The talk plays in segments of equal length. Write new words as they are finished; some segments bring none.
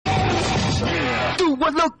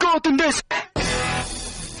wat nou kaart in dis?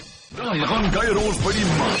 Dan gaan kuier ons by die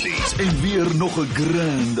Matties en weer nog 'n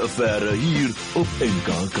grand affære hier op NK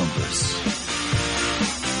Campus.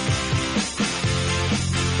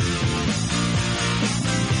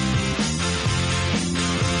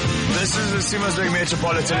 This is the Simonsberg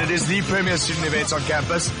Metropolitan. It is the premier student event on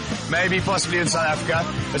campus, maybe possibly in South Africa.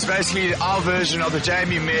 It's basically our version of the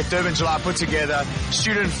JMU MET, Durban July put together,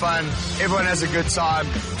 student fun, everyone has a good time,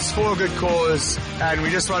 it's for a good cause, and we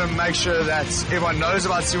just want to make sure that everyone knows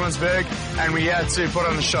about Simonsberg, and we're here to put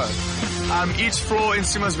on a show. Each floor in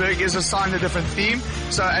Simonsberg is assigned a different theme,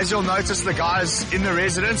 so as you'll notice, the guys in the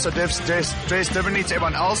residence are dressed differently to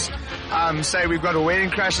everyone else. Say we've got a Wedding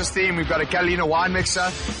Crashers theme, we've got a Catalina wine mixer,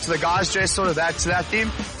 so the guys dress sort of to that theme.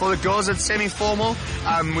 For the girls, it's semi-formal.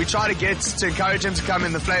 We try to encourage them to come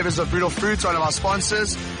in the flavors of Brutal Fruits, one of our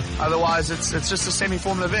sponsors. Otherwise, it's just a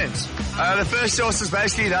semi-formal event. The first source is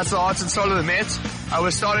basically, that's the heart and soul of the Met. It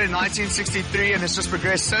was started in 1963 and it's just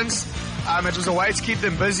progressed since. It was a way to keep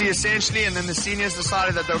them busy essentially, and then the seniors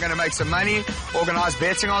decided that they were going to make some money, organize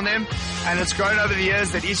betting on them, and it's grown over the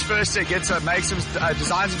years that each first year designs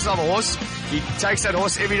himself a horse. He takes that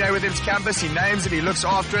horse every day with him to campus, he names it, he looks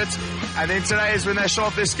after it, and then today is when they show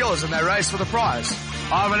off their skills and they race for the prize.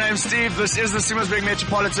 Hi, my name's Steve, this is the Simonsberg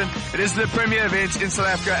Metropolitan. It is the premier event in South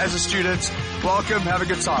Africa as a student. Welcome, have a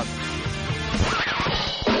good time.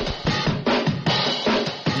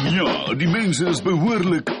 Ja, die mense is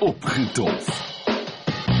behoorlik opgetof.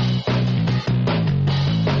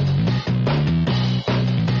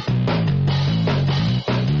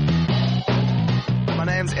 My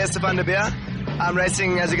name's Esteban de Beer. I'm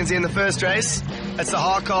racing, as you can see, in the first race. It's the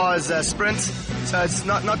hard cars sprint, so it's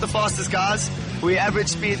not the fastest guys. We average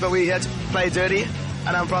speed, but we here to play dirty.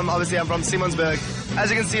 And I'm from Simonsberg. As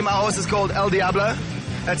you can see, my horse is called El Diablo.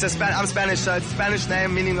 I'm Spanish, so it's a Spanish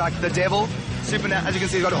name meaning like the devil. As you can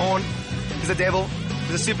see, he's got a horn. He's a devil.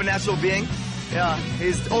 He's a supernatural being. Yeah,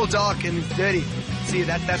 he's all dark and he's dirty. See,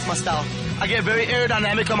 that's my style. I get very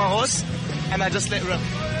aerodynamic on my horse, and I just let rip.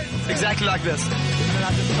 Exactly like this. And then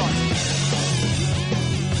I just start.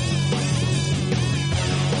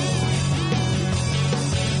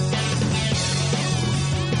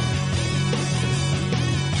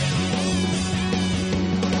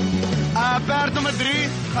 Perd nummer 3,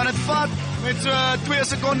 gaan het vat met so 2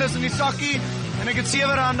 secondes in die sakkie en ek het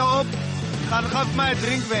 7 rande op, gaan vir my 'n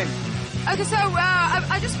drink wen. Okay, so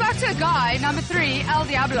I just spoke to a guy, number 3, El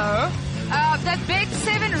Diablo, that bet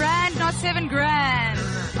 7 rand, not 7 grand,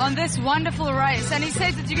 on this wonderful race, and he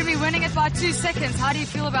said that you're going to be winning it by 2 seconds. How do you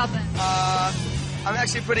feel about that? I'm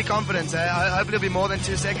actually pretty confident. Hopefully it'll be more than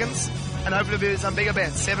 2 seconds, and hopefully it'll be some bigger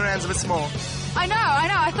bets. 7 rand's a bit small. I know.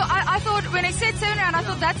 I thought when he said 7 rand, I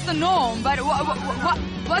thought that's the norm. But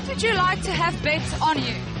what would you like to have bet on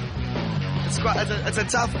you? It's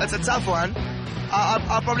a tough one.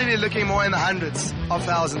 I'll probably be looking more in the hundreds of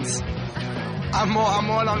thousands. I'm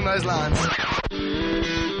more along those lines.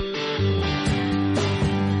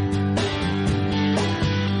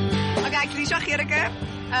 Okay, Krisha Gerike.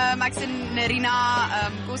 Ek sien Nerina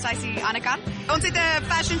Koshuisie aan die kant. Ons het 'n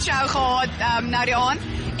fashion show gehad nou die aand.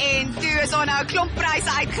 En toe is daar nou 'n klomp pryse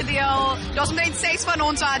uitgedeel. Daar's omtrent 6 van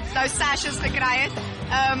ons wat nou sashes gekry het.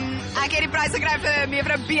 Ek het die prys gekry vir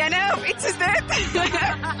mevrou Bene of iets soos dit.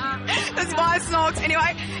 Dis baie snaaks.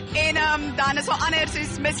 Anyway, en dan is daar ander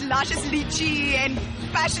soos Miss Luscious Lychee en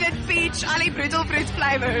Passionate Peach, al die brutal fruit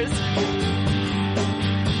flavors.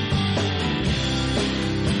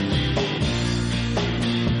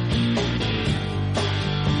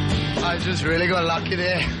 I just really got lucky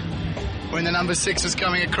there when the number 6 was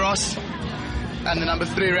coming across and the number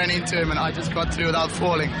 3 ran into him and I just got through without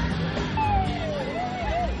falling.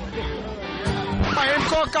 By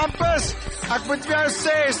NK Campus, ek moet vir jou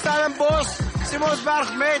sê, Stellenbosch,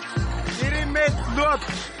 Simonsberg MET, hierdie MET loop.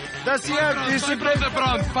 Dis hier, dis die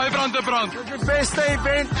brand, 5 rande brand. Dit is die beste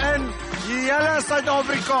event in die hele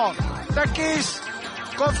Suid-Afrika. Tikkies,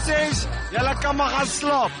 kopsies, julle kan maar gaan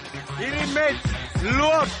slaap. Hierdie MET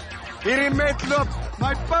loop.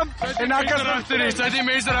 My pump en ek is agterie. Sy het die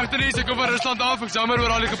mense agterie. Ek kom van Rusland af. Ek's jammer oor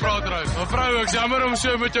al die gepraat ry. Mevrou, ek's jammer om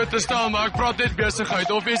so met jou te staan, maar ek praat net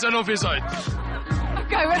besigheid. Of is in of is uit.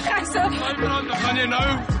 Okay, waar gaan so? My brand, dan gaan jy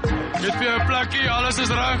nou. Net vir jou 'n plekkie, alles is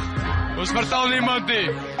reg. Ons vertel niemand nie.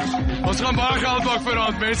 Ons gaan baie geld maak vir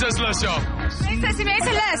ons. Mense is lus, ja.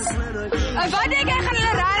 Mense lus. En wat dink jy gaan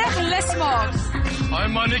hulle regtig lus maak? Hy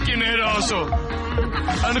mannetjie net daarso.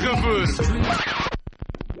 Ingevoer.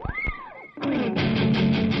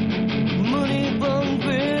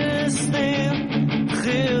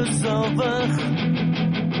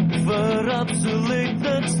 Voor absoluut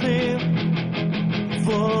het stem,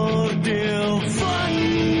 voordeel van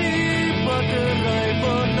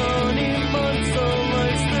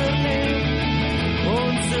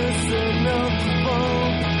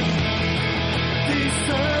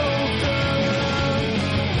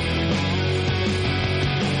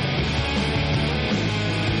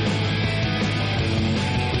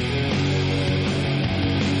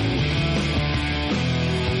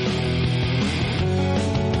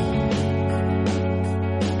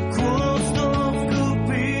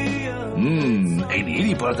En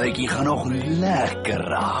hierdie partytjie gaan nog lekker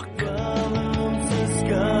raak.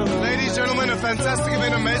 Ladies, gentlemen, a fantastic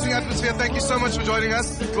event, amazing atmosphere. Thank you so much for joining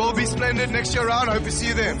us. It will be splendid next year round. Hope to see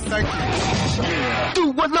you there. Thank you.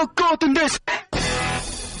 Toe, wat nou kaart in dis?